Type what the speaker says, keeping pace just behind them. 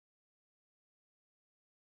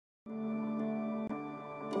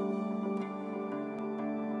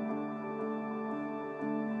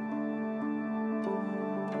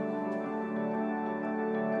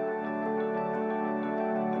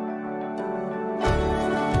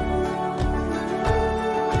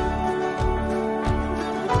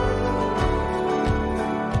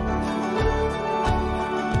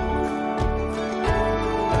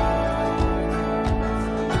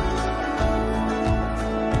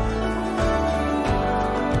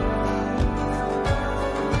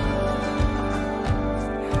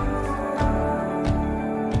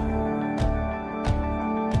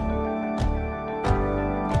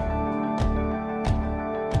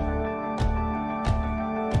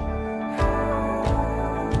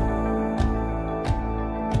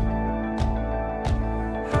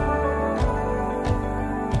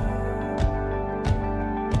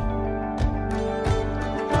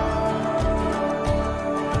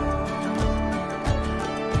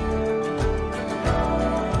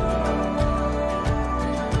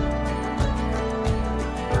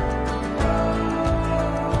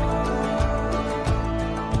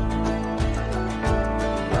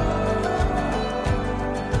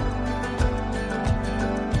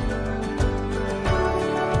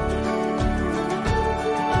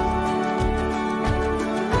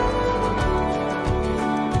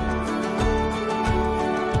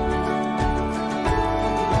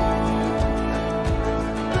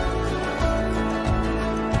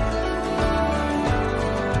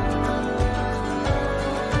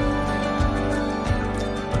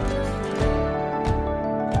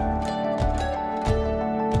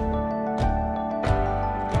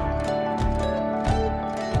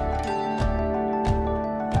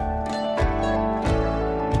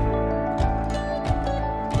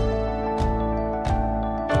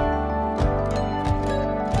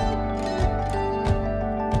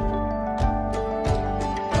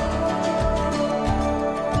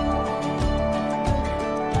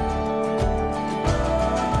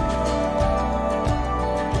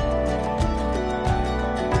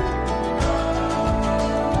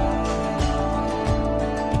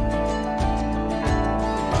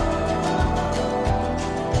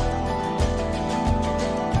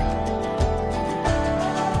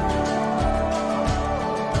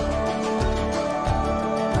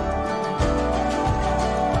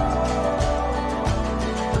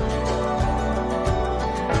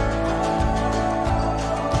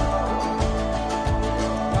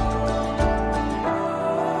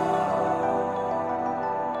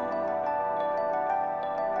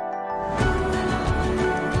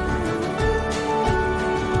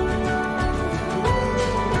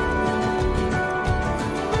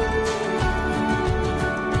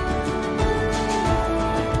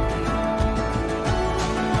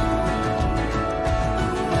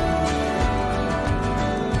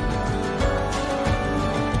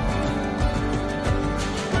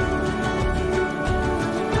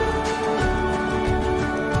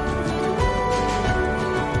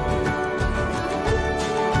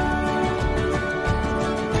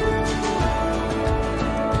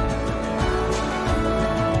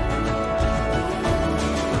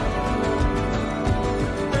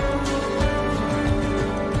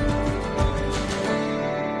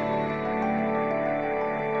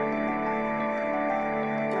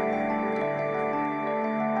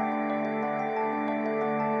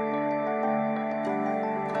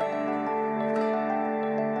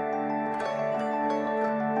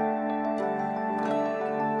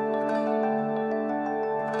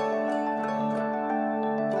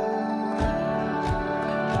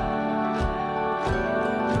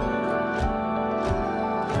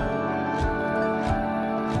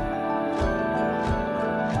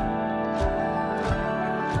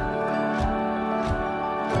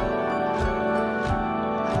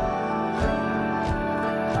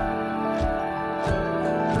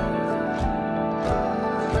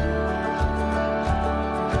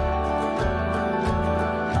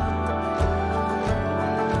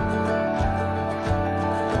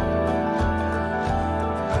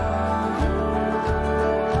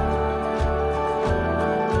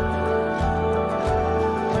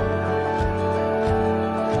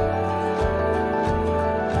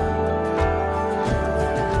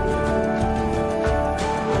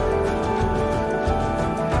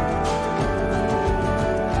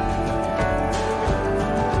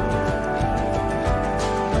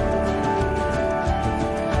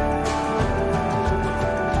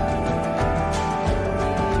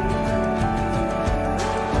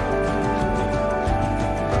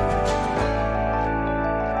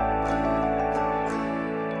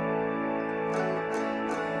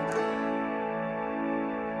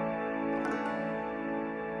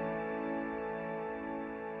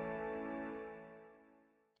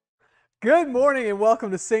Good morning and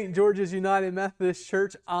welcome to St. George's United Methodist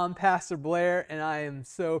Church. I'm Pastor Blair, and I am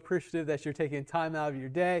so appreciative that you're taking time out of your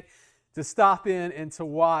day to stop in and to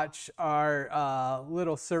watch our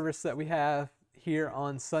little service that we have here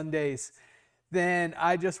on Sundays. Then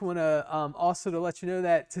I just want to also to let you know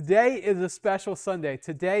that today is a special Sunday.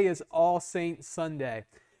 Today is All Saints Sunday.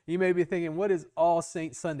 You may be thinking, what is All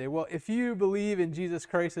Saints Sunday? Well, if you believe in Jesus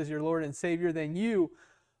Christ as your Lord and Savior, then you,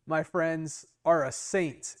 my friends, are a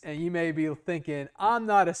saint. And you may be thinking, I'm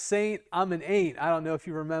not a saint, I'm an ain't. I don't know if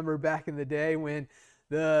you remember back in the day when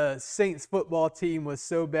the Saints football team was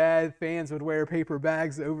so bad, fans would wear paper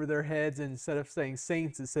bags over their heads, and instead of saying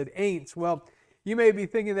saints, it said ain'ts. Well, you may be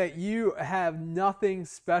thinking that you have nothing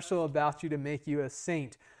special about you to make you a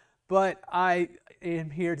saint. But I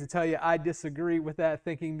am here to tell you I disagree with that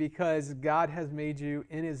thinking, because God has made you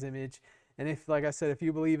in His image. And if, like I said, if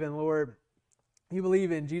you believe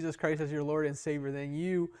in Jesus Christ as your Lord and Savior, then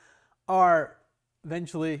you are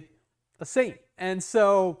eventually a saint. And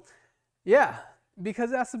so, yeah,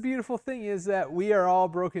 because that's the beautiful thing, is that we are all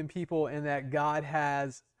broken people and that God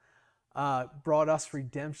has brought us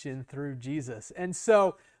redemption through Jesus. And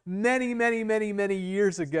so many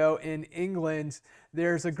years ago in England,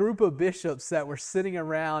 there's a group of bishops that were sitting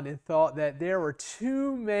around and thought that there were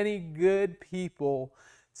too many good people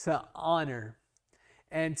to honor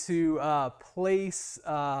and to place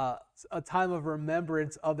a time of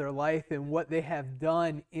remembrance of their life and what they have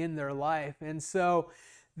done in their life. And so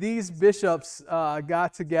these bishops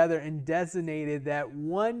got together and designated that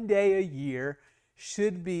one day a year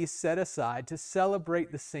should be set aside to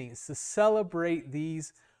celebrate the saints, to celebrate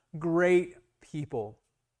these great people.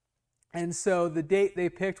 And so the date they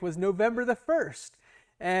picked was November the 1st.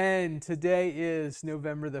 And today is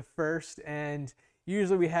November the 1st. And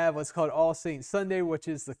usually we have what's called All Saints Sunday, which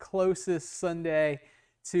is the closest Sunday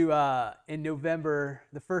to in November,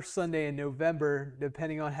 the first Sunday in November,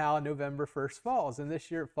 depending on how November 1st falls. And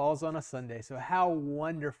this year it falls on a Sunday. So how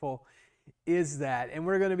wonderful is that? And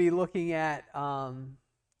we're going to be looking at and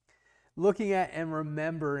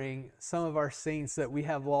remembering some of our saints that we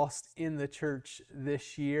have lost in the church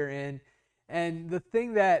this year. And the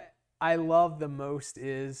thing that I love the most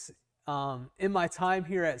is, in my time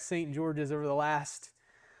here at St. George's over the last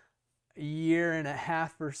year and a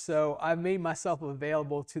half or so, I've made myself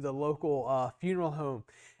available to the local funeral home.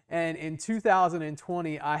 And in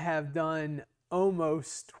 2020, I have done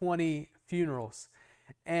almost 20 funerals.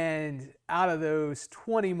 And out of those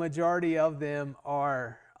 20, majority of them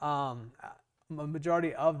are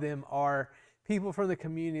people from the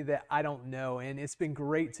community that I don't know. And it's been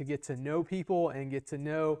great to get to know people and get to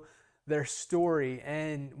know their story.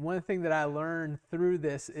 And one thing that I learned through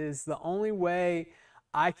this is the only way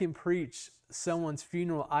I can preach someone's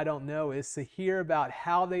funeral I don't know is to hear about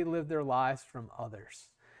how they live their lives from others.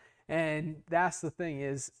 And that's the thing,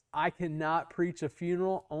 is I cannot preach a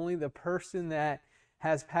funeral. Only the person that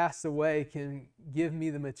has passed away can give me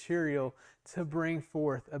the material to bring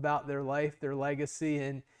forth about their life, their legacy,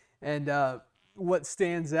 and what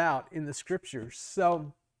stands out in the scriptures.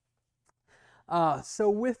 So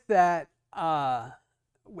with that,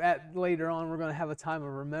 later on, we're going to have a time of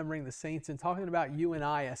remembering the saints and talking about you and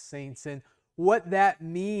I as saints and what that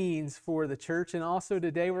means for the church. And also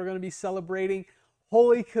today, we're going to be celebrating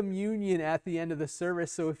Holy Communion at the end of the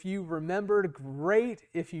service. So if you remembered, great.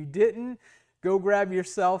 If you didn't, go grab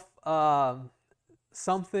yourself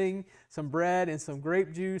something, some bread and some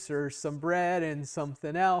grape juice, or some bread and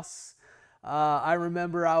something else. I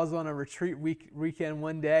remember I was on a retreat weekend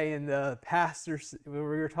one day, and the pastor, we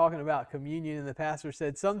were talking about communion, and the pastor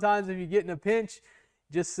said, sometimes if you get in a pinch,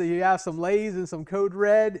 just so you have some Lay's and some Code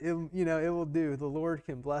Red, it will do. The Lord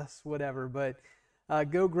can bless whatever. But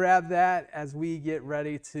go grab that as we get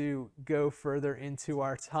ready to go further into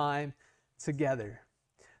our time together.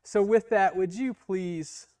 So with that, would you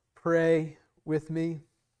please pray with me?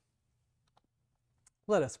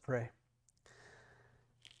 Let us pray.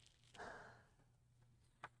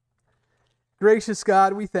 Gracious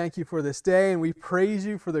God, we thank you for this day, and we praise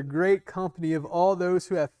you for the great company of all those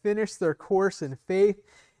who have finished their course in faith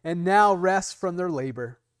and now rest from their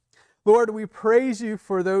labor. Lord, we praise you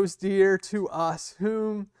for those dear to us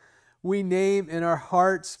whom we name in our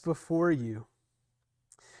hearts before you.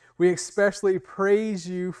 We especially praise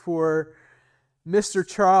you for Mr.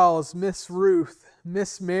 Charles, Miss Ruth,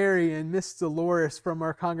 Miss Mary, and Miss Dolores from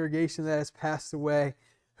our congregation that has passed away,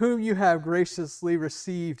 whom you have graciously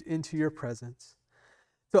received into your presence.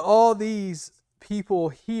 To all these people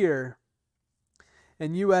here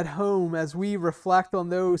and you at home, as we reflect on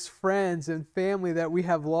those friends and family that we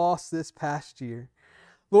have lost this past year,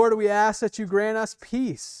 Lord, we ask that you grant us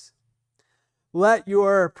peace. Let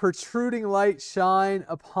your protruding light shine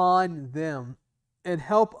upon them and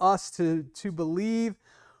help us to believe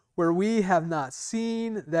where we have not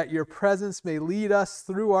seen, that your presence may lead us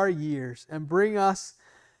through our years and bring us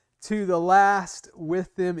to the last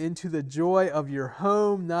with them into the joy of your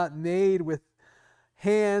home, not made with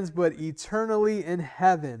hands, but eternally in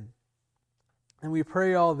heaven. And we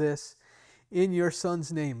pray all this in your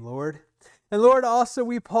Son's name, Lord. And Lord, also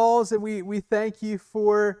we pause and we thank you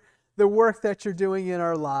for the work that you're doing in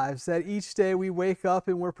our lives, that each day we wake up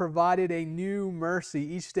and we're provided a new mercy.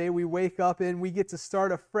 Each day we wake up and we get to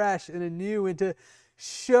start afresh and anew and to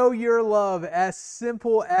show your love, as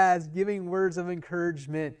simple as giving words of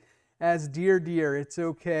encouragement, as dear, dear, it's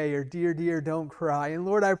okay, or dear, dear, don't cry. And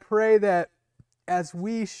Lord, I pray that as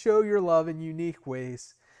we show your love in unique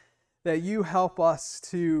ways, that you help us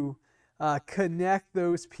to connect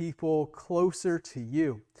those people closer to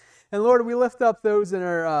you. And Lord, we lift up those in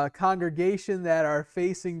our congregation that are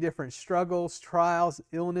facing different struggles, trials,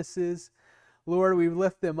 illnesses. Lord, we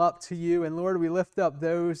lift them up to you. And Lord, we lift up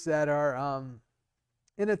those that are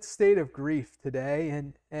in a state of grief today.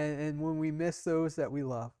 And when we miss those that we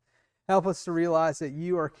love, help us to realize that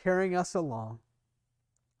you are carrying us along.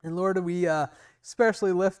 And Lord, we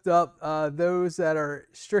especially lift up those that are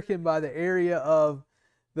stricken by the area of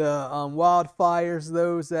the wildfires,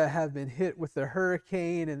 those that have been hit with the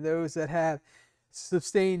hurricane, and those that have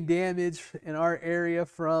sustained damage in our area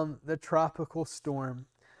from the tropical storm.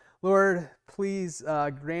 Lord, please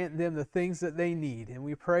grant them the things that they need. And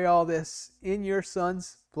we pray all this in your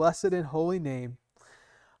Son's blessed and holy name.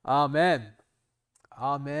 Amen.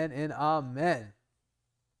 Amen and amen.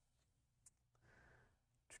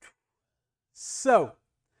 So,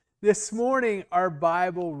 this morning, our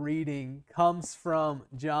Bible reading comes from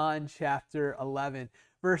John chapter 11,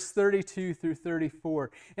 verse 32 through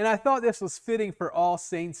 34. And I thought this was fitting for All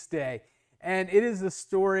Saints' Day. And it is the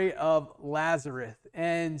story of Lazarus.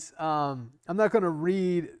 And I'm not going to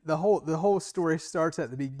read the whole story. Starts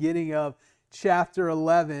at the beginning of chapter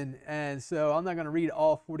 11. And so I'm not going to read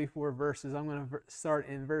all 44 verses. I'm going to start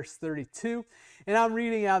in verse 32. And I'm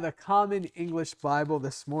reading out of the Common English Bible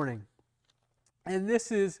this morning. And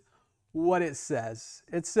this is what it says.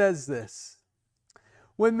 It says this: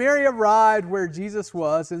 When Mary arrived where Jesus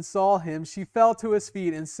was and saw him, she fell to his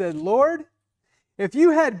feet and said, "Lord, if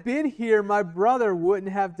you had been here, my brother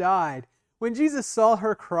wouldn't have died." When Jesus saw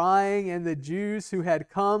her crying, and the Jews who had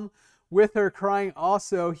come with her crying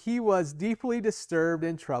also, he was deeply disturbed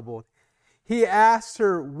and troubled. He asked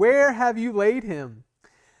her, "Where have you laid him?"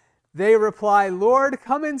 They replied, "Lord,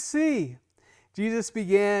 come and see." Jesus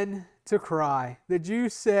began to cry. The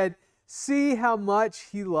Jews said, "See how much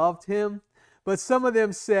he loved him." But some of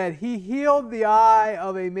them said, "He healed the eye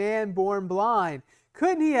of a man born blind.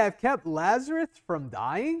 Couldn't he have kept Lazarus from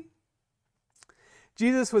dying?"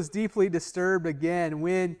 Jesus was deeply disturbed again.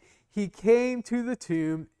 When he came to the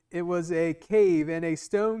tomb, it was a cave, and a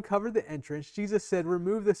stone covered the entrance. Jesus said,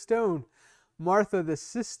 "Remove the stone." Martha, the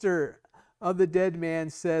sister of the dead man,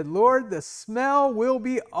 said, "Lord, the smell will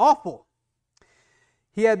be awful.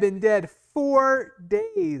 He had been dead 4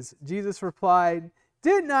 days." Jesus replied,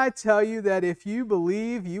 "Didn't I tell you that if you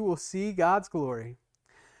believe, you will see God's glory?"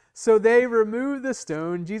 So they removed the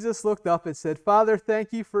stone. Jesus looked up and said, "Father,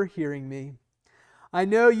 thank you for hearing me. I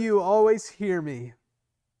know you always hear me.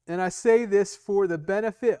 And I say this for the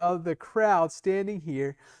benefit of the crowd standing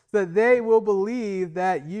here, so that they will believe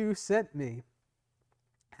that you sent me."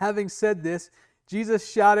 Having said this, Jesus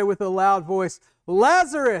shouted with a loud voice,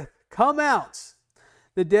 "Lazarus, come out!"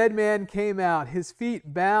 The dead man came out, his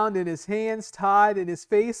feet bound and his hands tied and his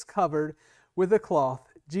face covered with a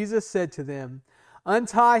cloth. Jesus said to them,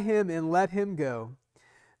 "Untie him and let him go."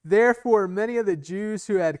 Therefore many of the Jews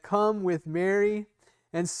who had come with Mary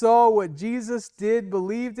and saw what Jesus did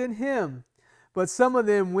believed in him. But some of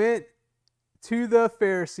them went to the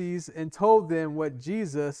Pharisees and told them what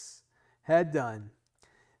Jesus had done.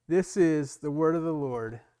 This is the word of the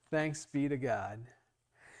Lord. Thanks be to God.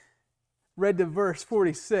 Read to verse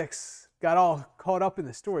 46. Got all caught up in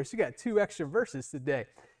the story. So you got 2 extra verses today.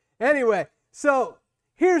 Anyway, so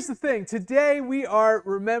here's the thing. Today we are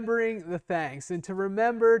remembering the thanks, and to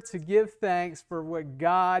remember to give thanks for what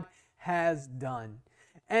God has done.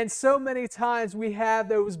 And so many times we have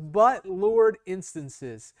those "but Lord"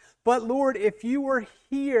 instances. But Lord, if you were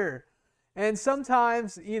here. And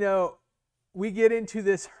sometimes, we get into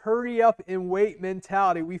this hurry up and wait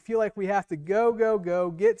mentality. We feel like we have to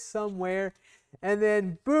go, get somewhere, and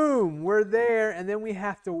then boom, we're there, and then we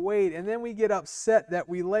have to wait, and then we get upset that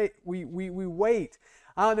we wait.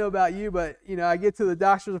 I don't know about you, but I get to the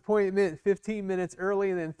doctor's appointment 15 minutes early,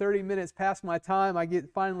 and then 30 minutes past my time, I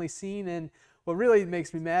get finally seen, and what really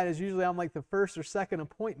makes me mad is usually I'm like the first or second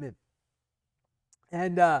appointment.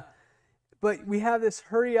 And but we have this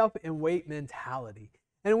hurry up and wait mentality.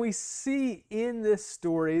 And we see in this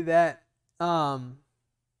story that that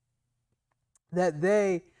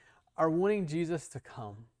they are wanting Jesus to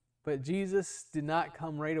come, but Jesus did not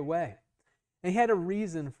come right away. And he had a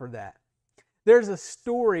reason for that. There's a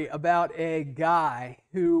story about a guy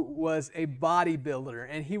who was a bodybuilder,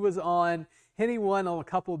 and he won a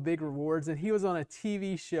couple of big rewards, and he was on a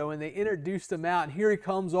TV show, and they introduced him out, and here he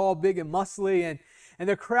comes all big and muscly, and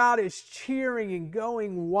the crowd is cheering and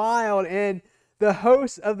going wild, and the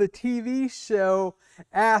host of the TV show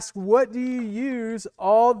asked, "What do you use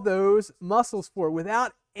all those muscles for?"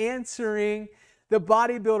 Without answering, the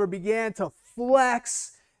bodybuilder began to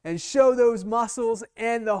flex and show those muscles,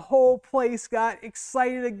 and the whole place got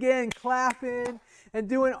excited again, clapping and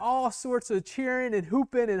doing all sorts of cheering and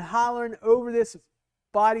hooping and hollering over this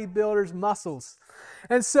bodybuilder's muscles.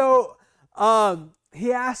 And so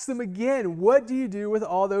he asked them again, "What do you do with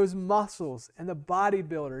all those muscles?" And the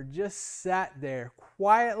bodybuilder just sat there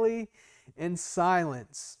quietly in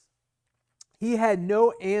silence. He had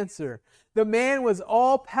no answer. The man was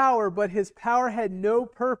all power, but his power had no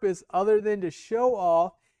purpose other than to show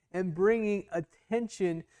off and bringing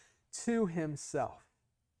attention to himself.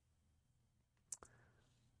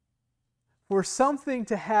 For something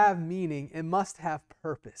to have meaning, it must have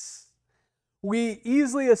purpose. We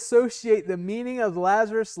easily associate the meaning of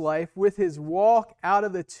Lazarus' life with his walk out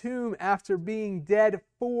of the tomb after being dead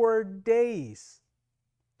 4 days.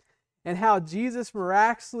 And how Jesus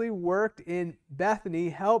miraculously worked in Bethany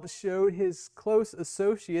helped show his close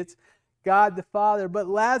associates, God the Father. But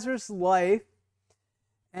Lazarus' life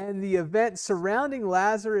and the event surrounding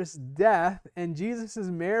Lazarus' death and Jesus'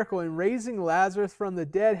 miracle in raising Lazarus from the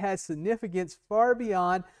dead had significance far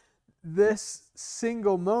beyond this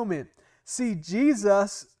single moment. See,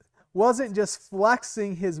 Jesus wasn't just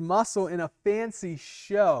flexing his muscle in a fancy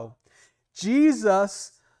show.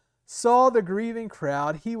 Jesus saw the grieving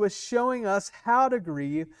crowd. He was showing us how to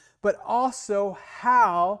grieve, but also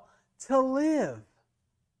how to live.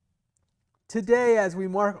 Today, as we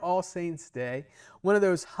mark All Saints' Day, one of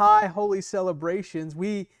those high holy celebrations,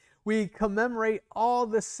 we commemorate all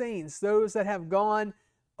the saints, those that have gone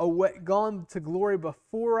to glory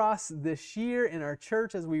before us this year in our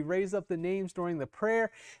church as we raise up the names during the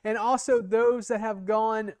prayer, and also those that have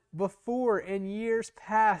gone before in years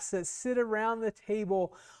past that sit around the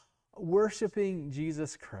table worshiping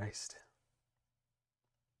Jesus Christ.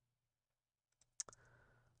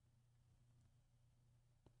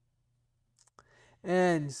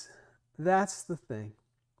 And that's the thing.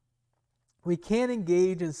 We can't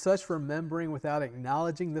engage in such remembering without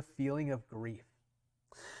acknowledging the feeling of grief.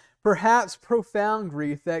 Perhaps profound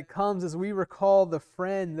grief that comes as we recall the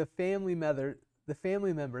friend, the family member,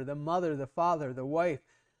 the mother, the father, the wife,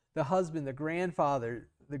 the husband, the grandfather,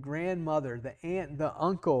 the grandmother, the aunt, the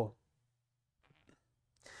uncle,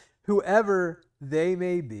 whoever they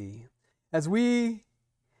may be, as they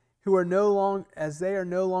are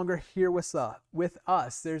no longer here with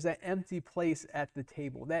us, there's that empty place at the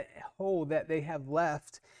table, that hole that they have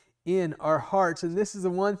left in our hearts. And this is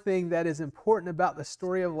the one thing that is important about the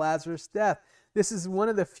story of Lazarus' death. This is one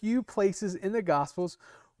of the few places in the Gospels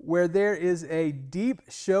where there is a deep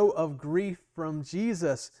show of grief from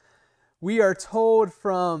Jesus. We are told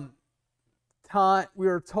 3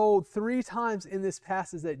 times in this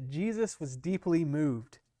passage that Jesus was deeply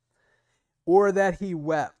moved, or that he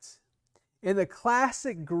wept. In the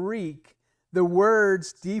classic Greek, the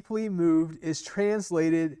words "deeply moved" is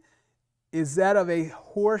that of a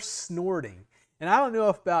horse snorting. And I don't know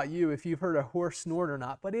about you, if you've heard a horse snort or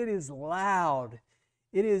not, but it is loud.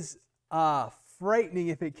 It is frightening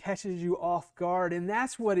if it catches you off guard. And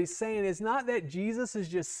that's what he's saying. It's not that Jesus is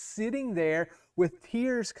just sitting there with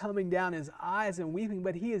tears coming down his eyes and weeping,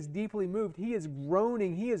 but he is deeply moved. He is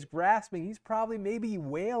groaning. He is grasping. He's probably maybe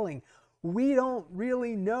wailing. We don't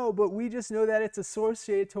really know, but we just know that it's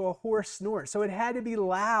associated to a horse snort. So it had to be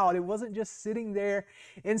loud. It wasn't just sitting there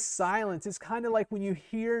in silence. It's kind of like when you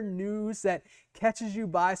hear news that catches you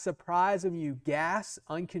by surprise and you gasp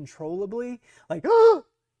uncontrollably, like, oh,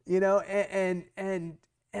 and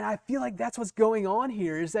I feel like that's what's going on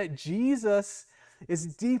here, is that Jesus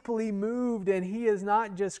is deeply moved, and he is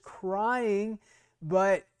not just crying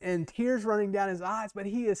and tears running down his eyes, but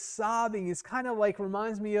he is sobbing. It's kind of like,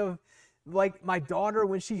 reminds me of like my daughter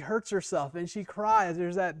when she hurts herself and she cries.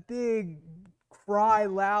 There's that big cry,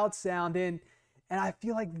 loud sound, and I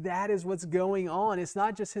feel like that is what's going on. It's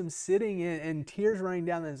not just him sitting and tears running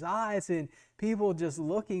down his eyes and people just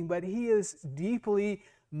looking, but he is deeply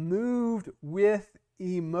moved with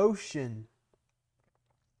emotion.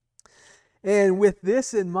 And with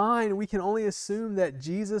this in mind, we can only assume that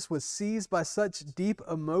Jesus was seized by such deep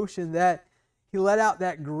emotion that he let out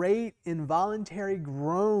that great involuntary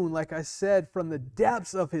groan, like I said, from the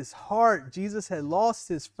depths of his heart. Jesus had lost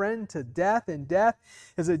his friend to death, and death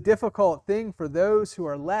is a difficult thing for those who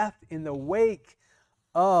are left in the wake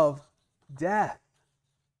of death.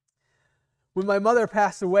 When my mother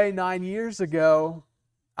passed away 9 years ago,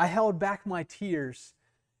 I held back my tears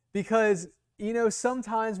because,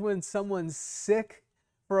 sometimes when someone's sick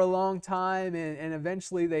for a long time and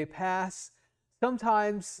eventually they pass,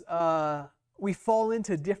 sometimes we fall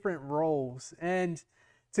into different roles and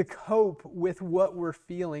to cope with what we're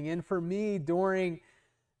feeling. And for me, during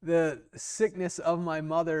the sickness of my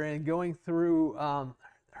mother and going through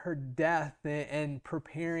her death and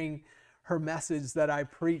preparing her message that I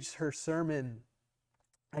preached, her sermon,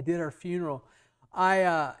 I did her funeral.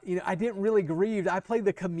 I didn't really grieve. I played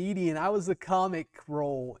the comedian. I was the comic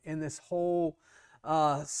role in this whole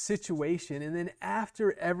situation. And then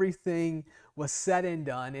after everything was said and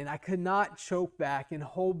done, and I could not choke back and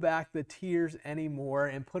hold back the tears anymore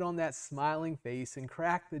and put on that smiling face and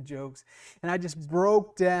crack the jokes, and I just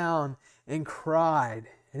broke down and cried.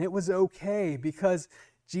 And it was okay because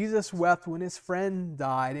Jesus wept when his friend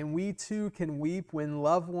died, and we too can weep when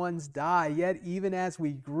loved ones die. Yet even as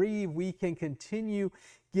we grieve, we can continue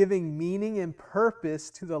giving meaning and purpose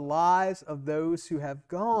to the lives of those who have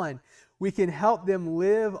gone. We can help them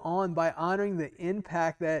live on by honoring the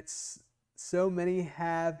impact that so many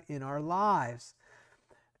have in our lives.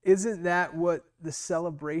 Isn't that what the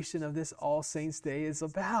celebration of this All Saints Day is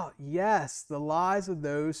about? Yes, the lives of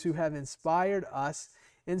those who have inspired us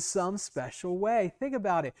in some special way. Think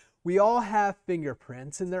about it. We all have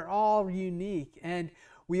fingerprints and they're all unique, and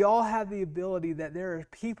we all have the ability that there are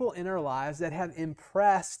people in our lives that have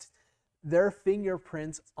impressed their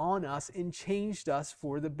fingerprints on us and changed us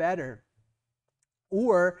for the better,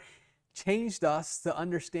 or changed us to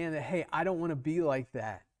understand that, hey, I don't want to be like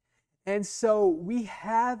that. And so we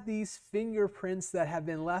have these fingerprints that have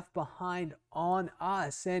been left behind on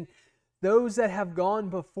us, and those that have gone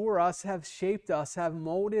before us have shaped us, have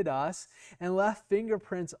molded us, and left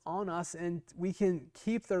fingerprints on us, and we can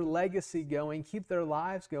keep their legacy going, keep their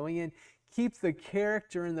lives going, and keep the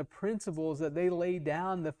character and the principles that they laid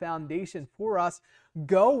down, the foundation for us,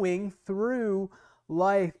 going through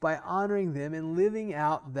life by honoring them and living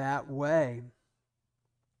out that way.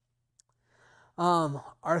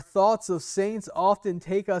 Our thoughts of saints often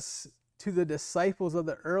take us to the disciples of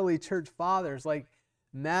the early church fathers like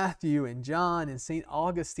Matthew and John and St.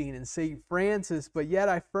 Augustine and St. Francis, but yet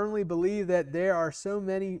I firmly believe that there are so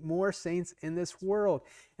many more saints in this world,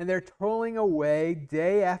 and they're toiling away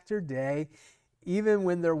day after day, even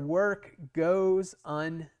when their work goes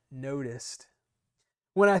unnoticed.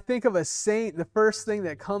 When I think of a saint, the first thing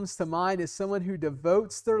that comes to mind is someone who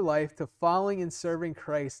devotes their life to following and serving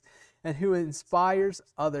Christ and who inspires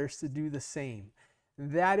others to do the same.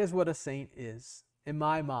 That is what a saint is, in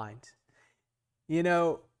my mind.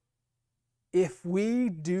 If we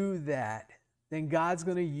do that, then God's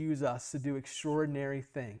going to use us to do extraordinary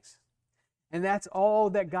things. And that's all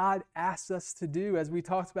that God asks us to do, as we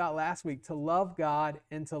talked about last week, to love God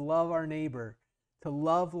and to love our neighbor, to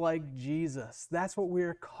love like Jesus. That's what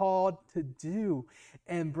we're called to do.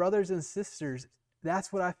 And brothers and sisters,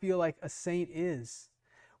 that's what I feel like a saint is.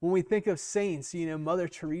 When we think of saints, Mother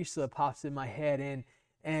Teresa pops in my head,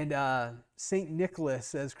 and St.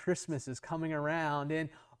 Nicholas as Christmas is coming around, and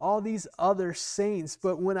all these other saints.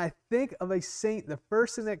 But when I think of a saint, the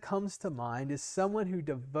first thing that comes to mind is someone who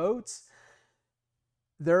devotes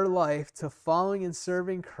their life to following and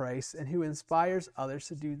serving Christ and who inspires others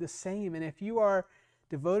to do the same. And if you are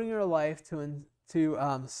devoting your life to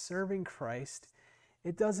serving Christ,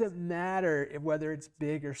 it doesn't matter whether it's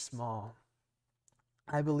big or small.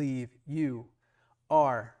 I believe you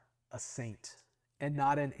are a saint and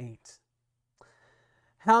not an ain't.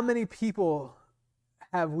 How many people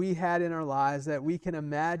have we had in our lives that we can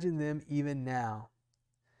imagine them even now?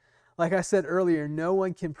 Like I said earlier, no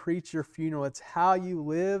one can preach your funeral. It's how you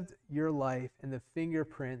lived your life and the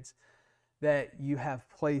fingerprints that you have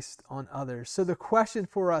placed on others. So the question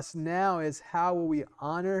for us now is, how will we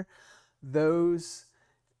honor those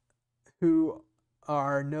who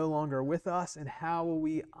are no longer with us, and how will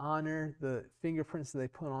we honor the fingerprints that they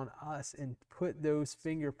put on us and put those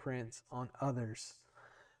fingerprints on others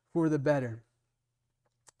for the better?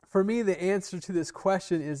 For me, the answer to this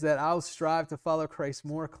question is that I'll strive to follow Christ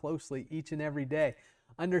more closely each and every day,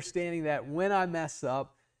 understanding that when I mess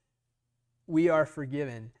up, we are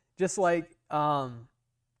forgiven. Just like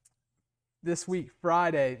this week,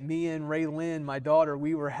 Friday, me and Raylyn, my daughter,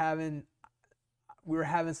 we were having we were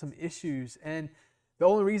having some issues. And the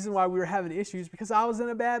only reason why we were having issues because I was in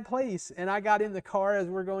a bad place. And I got in the car as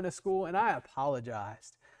we're going to school, and I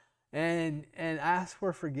apologized and asked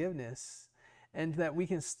for forgiveness, and that we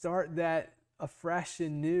can start that afresh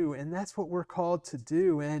and new. And that's what we're called to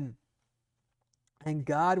do. And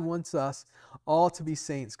God wants us all to be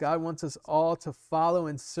saints. God wants us all to follow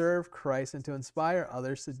and serve Christ and to inspire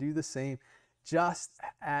others to do the same, just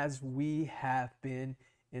as we have been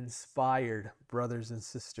inspired, brothers and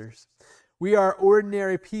sisters. We are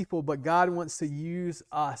ordinary people, but God wants to use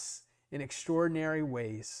us in extraordinary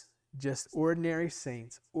ways. Just ordinary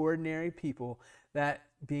saints, ordinary people that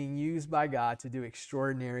being used by God to do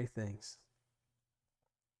extraordinary things.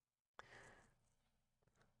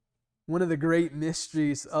 One of the great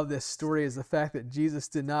mysteries of this story is the fact that Jesus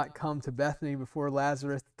did not come to Bethany before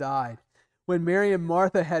Lazarus died. When Mary and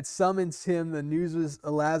Martha had summoned him, the news was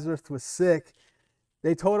Lazarus was sick.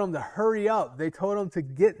 They told him to hurry up. They told him to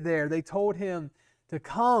get there. They told him to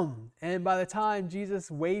come. And by the time Jesus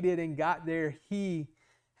waited and got there, he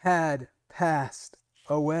had passed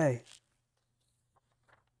away.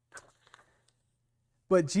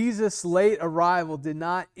 But Jesus' late arrival did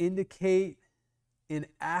not indicate an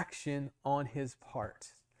action on his part.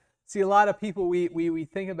 See, a lot of people, we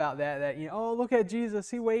think about that oh, look at Jesus,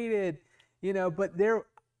 he waited, but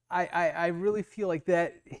I really feel like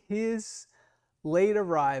that his late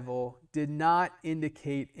arrival did not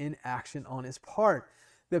indicate inaction on his part.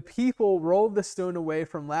 The people rolled the stone away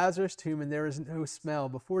from Lazarus' tomb, and there was no smell.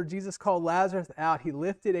 Before Jesus called Lazarus out, he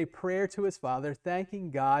lifted a prayer to his Father,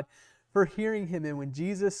 thanking God for hearing him. And when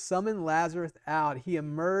Jesus summoned Lazarus out, he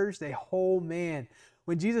emerged a whole man.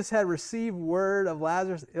 When Jesus had received word of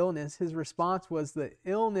Lazarus' illness, his response was, the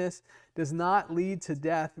illness does not lead to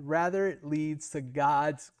death, rather it leads to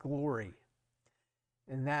God's glory.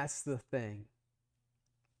 And that's the thing.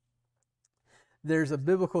 There's a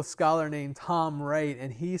biblical scholar named Tom Wright,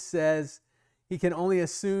 and he says he can only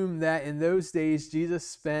assume that in those days Jesus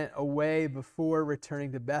spent away before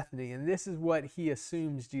returning to Bethany. And this is what he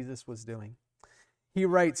assumes Jesus was doing. He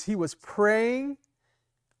writes, he was praying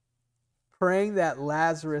that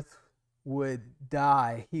Lazarus would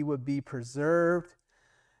die, he would be preserved,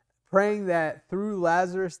 praying that through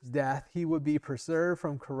Lazarus' death he would be preserved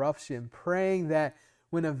from corruption, praying that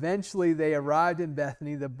when eventually they arrived in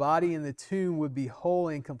Bethany, the body in the tomb would be whole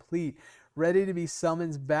and complete, ready to be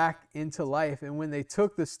summoned back into life. And when they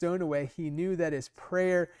took the stone away, he knew that his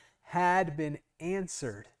prayer had been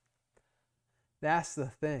answered. That's the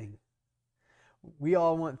thing. We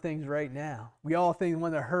all want things right now. We all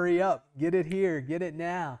want to hurry up, get it here, get it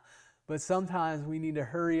now. But sometimes we need to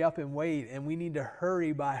hurry up and wait, and we need to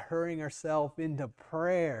hurry by hurrying ourselves into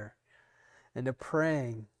prayer and to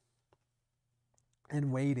praying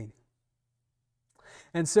and waiting.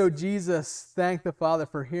 And so Jesus thanked the Father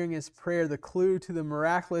for hearing his prayer. The clue to the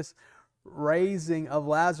miraculous raising of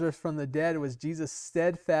Lazarus from the dead was Jesus'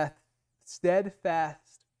 steadfast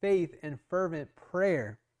faith and fervent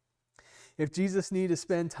prayer. If Jesus needed to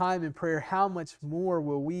spend time in prayer, how much more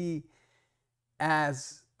will we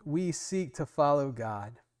as we seek to follow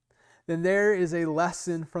God? Then there is a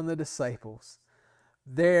lesson from the disciples.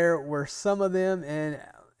 There were some of them,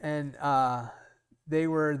 and they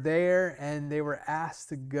were there, and they were asked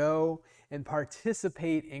to go and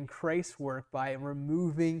participate in Christ's work by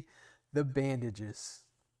removing the bandages.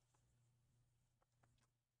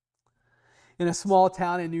 In a small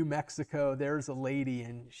town in New Mexico, there was a lady,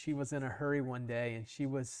 and she was in a hurry one day, and she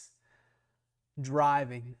was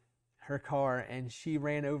driving her car, and she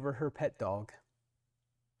ran over her pet dog,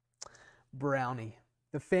 Brownie.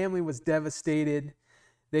 The family was devastated.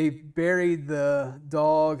 They buried the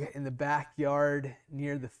dog in the backyard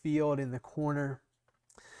near the field in the corner.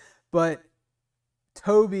 But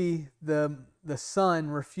Toby, the son,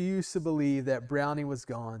 refused to believe that Brownie was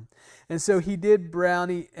gone. And so so did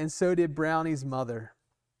Brownie's mother.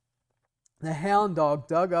 The hound dog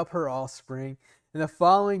dug up her offspring, and the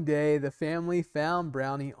following day the family found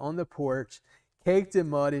Brownie on the porch, caked in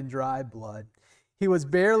mud and dry blood. He was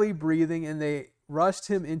barely breathing, and they rushed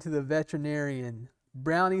him into the veterinarian.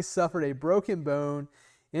 Brownie suffered a broken bone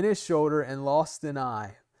in his shoulder and lost an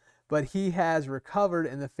eye. But he has recovered,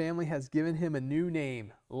 and the family has given him a new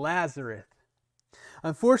name, Lazarus.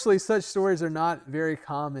 Unfortunately, such stories are not very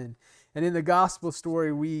common. And in the gospel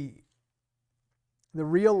story, the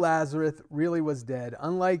real Lazarus really was dead.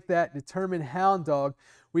 Unlike that determined hound dog,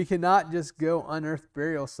 we cannot just go unearth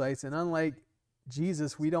burial sites. And unlike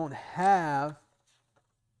Jesus, we don't have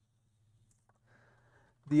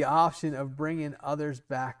the option of bringing others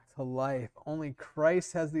back to life. Only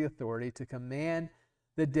Christ has the authority to command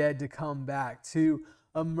the dead to come back, to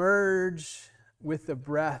emerge with the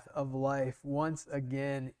breath of life once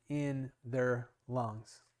again in their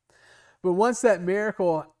lungs. But once that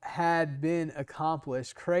miracle had been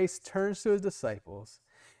accomplished, Christ turns to his disciples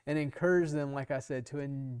and encouraged them, like I said,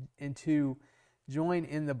 to join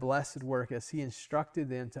in the blessed work as he instructed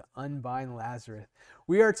them to unbind Lazarus.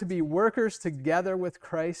 We are to be workers together with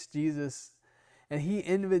Christ Jesus, and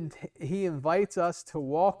he invites us to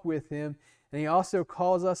walk with him, and he also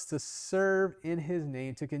calls us to serve in his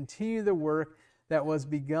name, to continue the work that was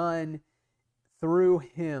begun through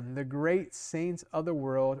him. The great saints of the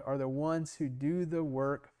world are the ones who do the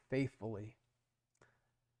work faithfully.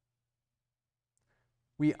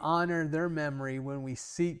 We honor their memory when we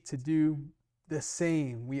seek to do the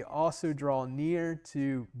same. We also draw near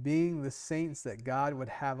to being the saints that God would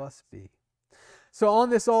have us be. So on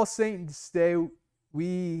this All Saints' Day,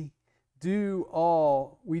 we do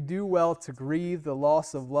well to grieve the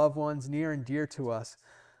loss of loved ones near and dear to us.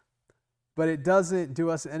 But it doesn't do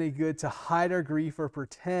us any good to hide our grief or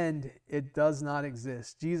pretend it does not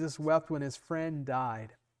exist. Jesus wept when his friend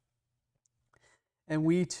died. And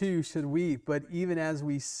we too should weep. But even as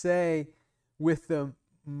we say with the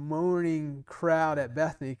mourning crowd at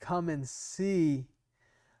Bethany, come and see,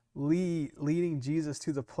 leading Jesus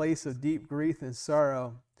to the place of deep grief and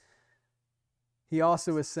sorrow, he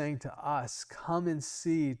also is saying to us, come and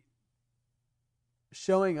see,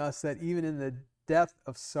 showing us that even in the depth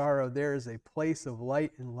of sorrow, there is a place of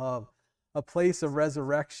light and love, a place of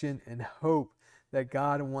resurrection and hope that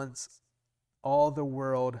God wants all the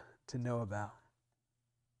world to know about.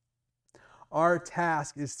 Our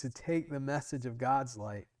task is to take the message of God's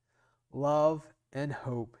light, love, and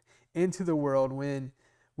hope into the world. When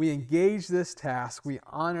we engage this task, we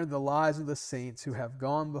honor the lives of the saints who have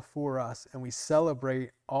gone before us, and we celebrate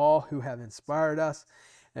all who have inspired us,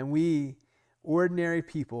 and we, ordinary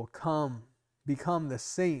people, become the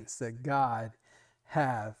saints that God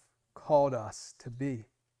have called us to be.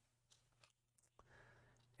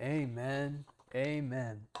 Amen.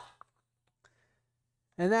 Amen.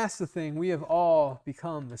 And that's the thing. We have all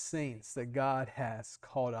become the saints that God has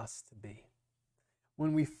called us to be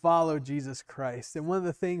when we follow Jesus Christ. And one of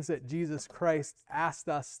the things that Jesus Christ asked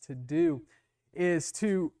us to do is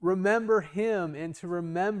to remember him and to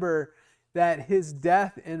remember that his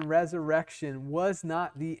death and resurrection was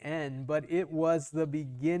not the end, but it was the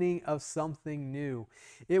beginning of something new.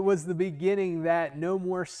 It was the beginning that no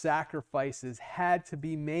more sacrifices had to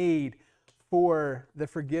be made for the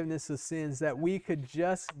forgiveness of sins, that we could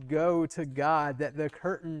just go to God, that the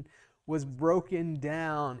curtain was broken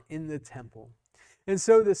down in the temple. And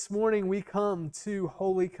so this morning we come to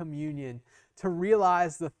Holy Communion to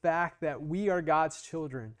realize the fact that we are God's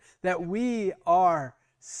children, that we are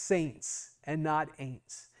saints and not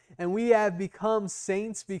ain'ts. And we have become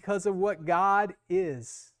saints because of what God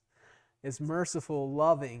is merciful,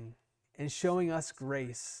 loving, and showing us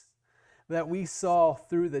grace that we saw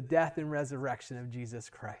through the death and resurrection of Jesus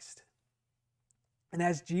Christ. And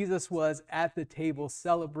as Jesus was at the table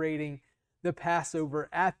celebrating the Passover,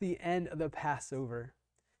 at the end of the Passover,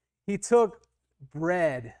 he took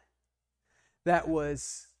bread that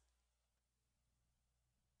was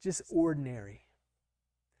just ordinary,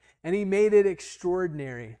 and he made it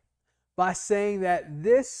extraordinary by saying that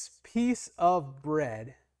this piece of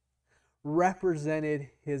bread represented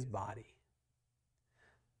his body.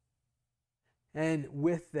 And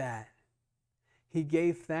with that, he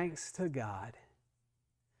gave thanks to God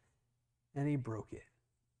and he broke it.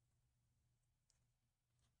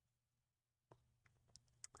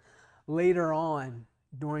 Later on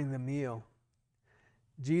during the meal,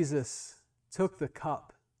 Jesus took the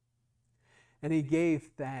cup and he gave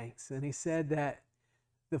thanks, and he said that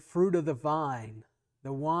the fruit of the vine,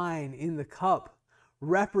 the wine in the cup,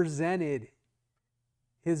 represented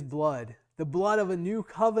his blood, the blood of a new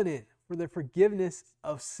covenant for the forgiveness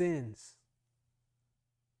of sins.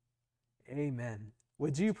 Amen.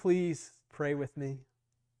 Would you please pray with me?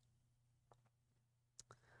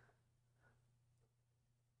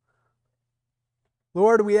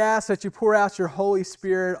 Lord, we ask that you pour out your Holy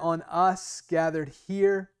Spirit on us gathered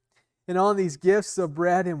here and on these gifts of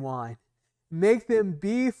bread and wine. Make them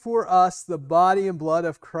be for us the body and blood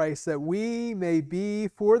of Christ, that we may be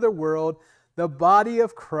for the world the body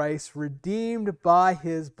of Christ, redeemed by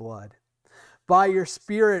his blood. By your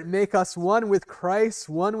Spirit, make us one with Christ,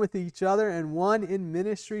 one with each other, and one in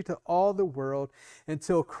ministry to all the world,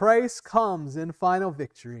 until Christ comes in final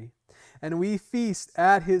victory, and we feast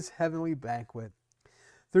at his heavenly banquet.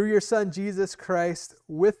 Through your Son, Jesus Christ,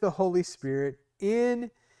 with the Holy Spirit,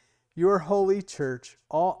 in your holy church,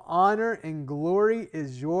 all honor and glory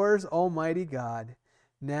is yours, Almighty God,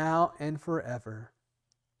 now and forever.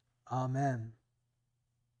 Amen.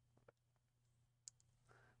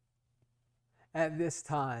 at this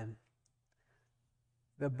time,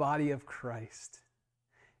 the body of Christ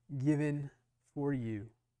given for you.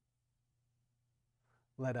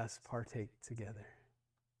 Let us partake together.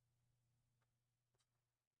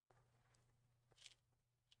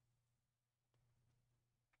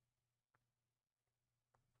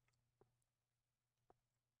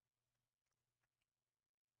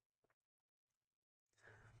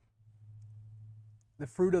 The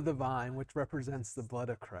fruit of the vine, which represents the blood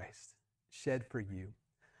of Christ, shed for you,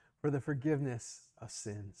 for the forgiveness of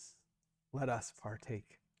sins. Let us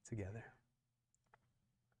partake together.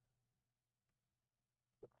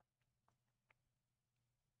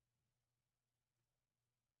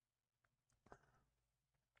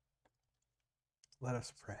 Let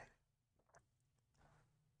us pray.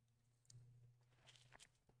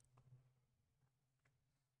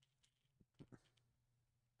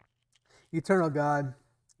 Eternal God,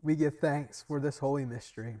 we give thanks for this holy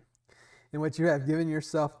mystery in which you have given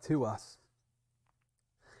yourself to us.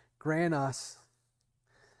 Grant us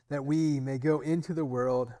that we may go into the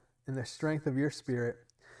world in the strength of your Spirit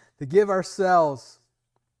to give ourselves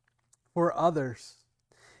for others.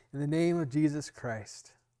 In the name of Jesus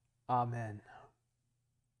Christ, amen.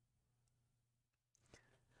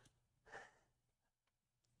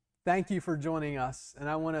 Thank you for joining us. And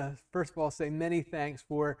I want to, first of all, say many thanks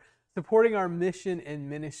for supporting our mission and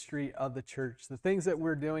ministry of the church. The things that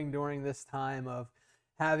we're doing during this time of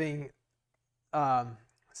having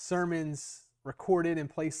sermons recorded and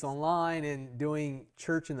placed online, and doing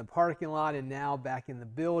church in the parking lot and now back in the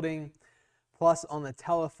building, plus on the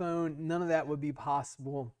telephone. None of that would be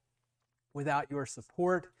possible without your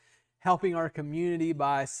support. Helping our community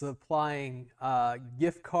by supplying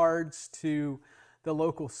gift cards to the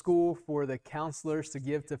local school for the counselors to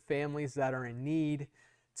give to families that are in need,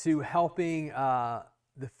 to helping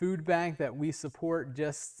the food bank that we support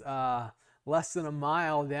just less than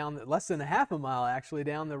a half a mile actually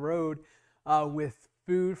down the road with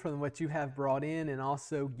food from what you have brought in, and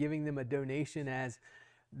also giving them a donation as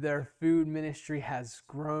their food ministry has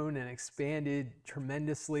grown and expanded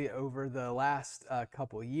tremendously over the last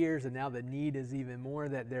couple of years, and now the need is even more,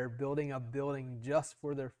 that they're building a building just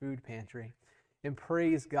for their food pantry. And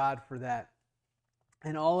praise God for that.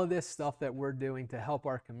 And all of this stuff that we're doing to help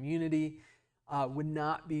our community would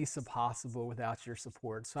not be so possible without your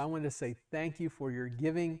support. So I want to say thank you for your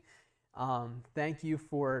giving. Thank you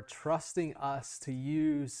for trusting us to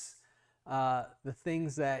use the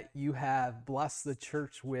things that you have blessed the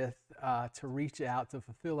church with to reach out to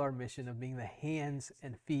fulfill our mission of being the hands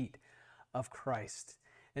and feet of Christ.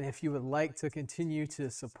 And if you would like to continue to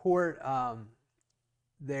support,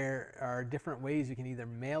 there are different ways. You can either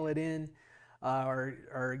mail it in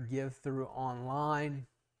or give through online,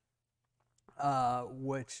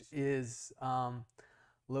 which is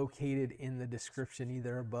located in the description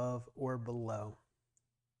either above or below.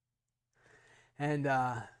 And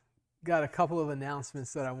got a couple of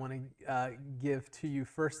announcements that I want to give to you.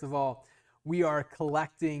 First of all, we are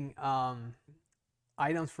collecting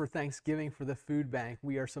items for Thanksgiving for the food bank.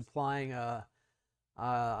 We are supplying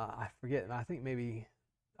I think maybe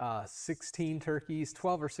 16 turkeys,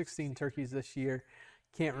 12 or 16 turkeys this year.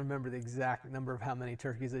 Can't remember the exact number of how many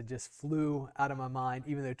turkeys. It just flew out of my mind,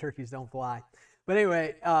 even though turkeys don't fly. But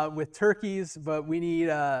anyway, with turkeys, but we need,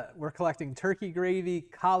 we're collecting turkey gravy,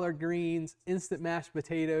 collard greens, instant mashed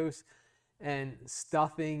potatoes, and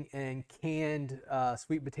stuffing, and canned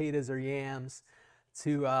sweet potatoes or yams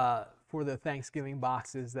for the Thanksgiving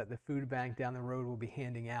boxes that the food bank down the road will be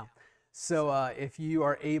handing out. So if you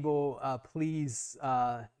are able, please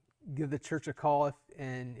give the church a call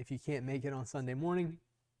if you can't make it on Sunday morning,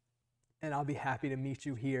 and I'll be happy to meet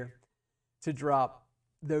you here to drop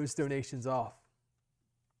those donations off.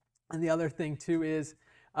 And the other thing too is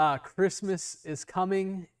Christmas is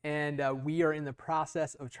coming, and we are in the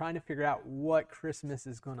process of trying to figure out what Christmas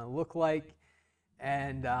is going to look like.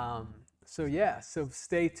 And so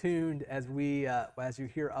stay tuned as you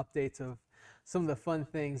hear updates of some of the fun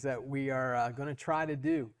things that we are going to try to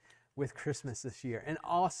do with Christmas this year. And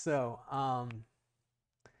also,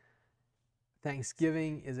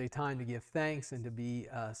 Thanksgiving is a time to give thanks and to be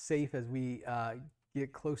safe as we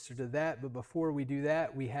get closer to that. But before we do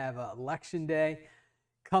that, we have Election Day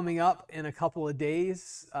coming up in a couple of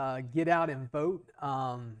days. Get out and vote.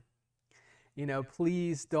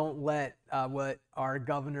 Please don't let what our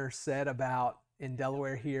governor said in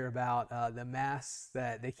Delaware here about the masks,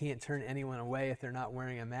 that they can't turn anyone away if they're not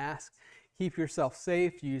wearing a mask. Keep yourself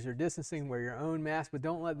safe, use your distancing, wear your own mask, but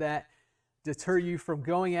don't let that deter you from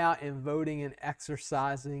going out and voting and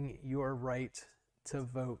exercising your right to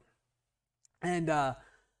vote. And,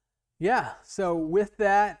 Yeah, so with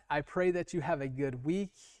that, I pray that you have a good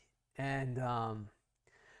week. And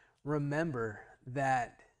remember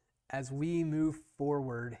that as we move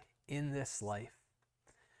forward in this life,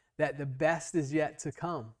 that the best is yet to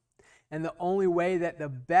come. And the only way that the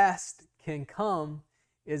best can come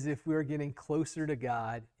is if we're getting closer to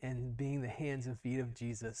God and being the hands and feet of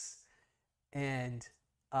Jesus and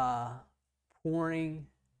pouring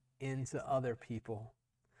into other people,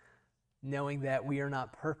 knowing that we are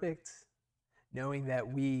not perfect, knowing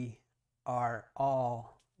that we are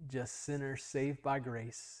all just sinners saved by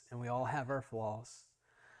grace, and we all have our flaws.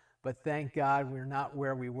 But thank God we're not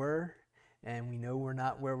where we were, and we know we're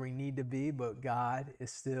not where we need to be, but God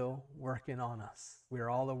is still working on us. We're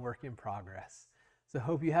all a work in progress. So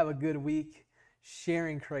hope you have a good week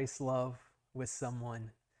sharing Christ's love with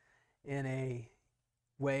someone in a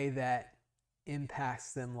way that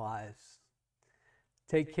impacts them lives.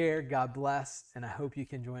 Take care, God bless, and I hope you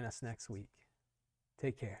can join us next week.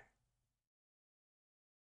 Take care.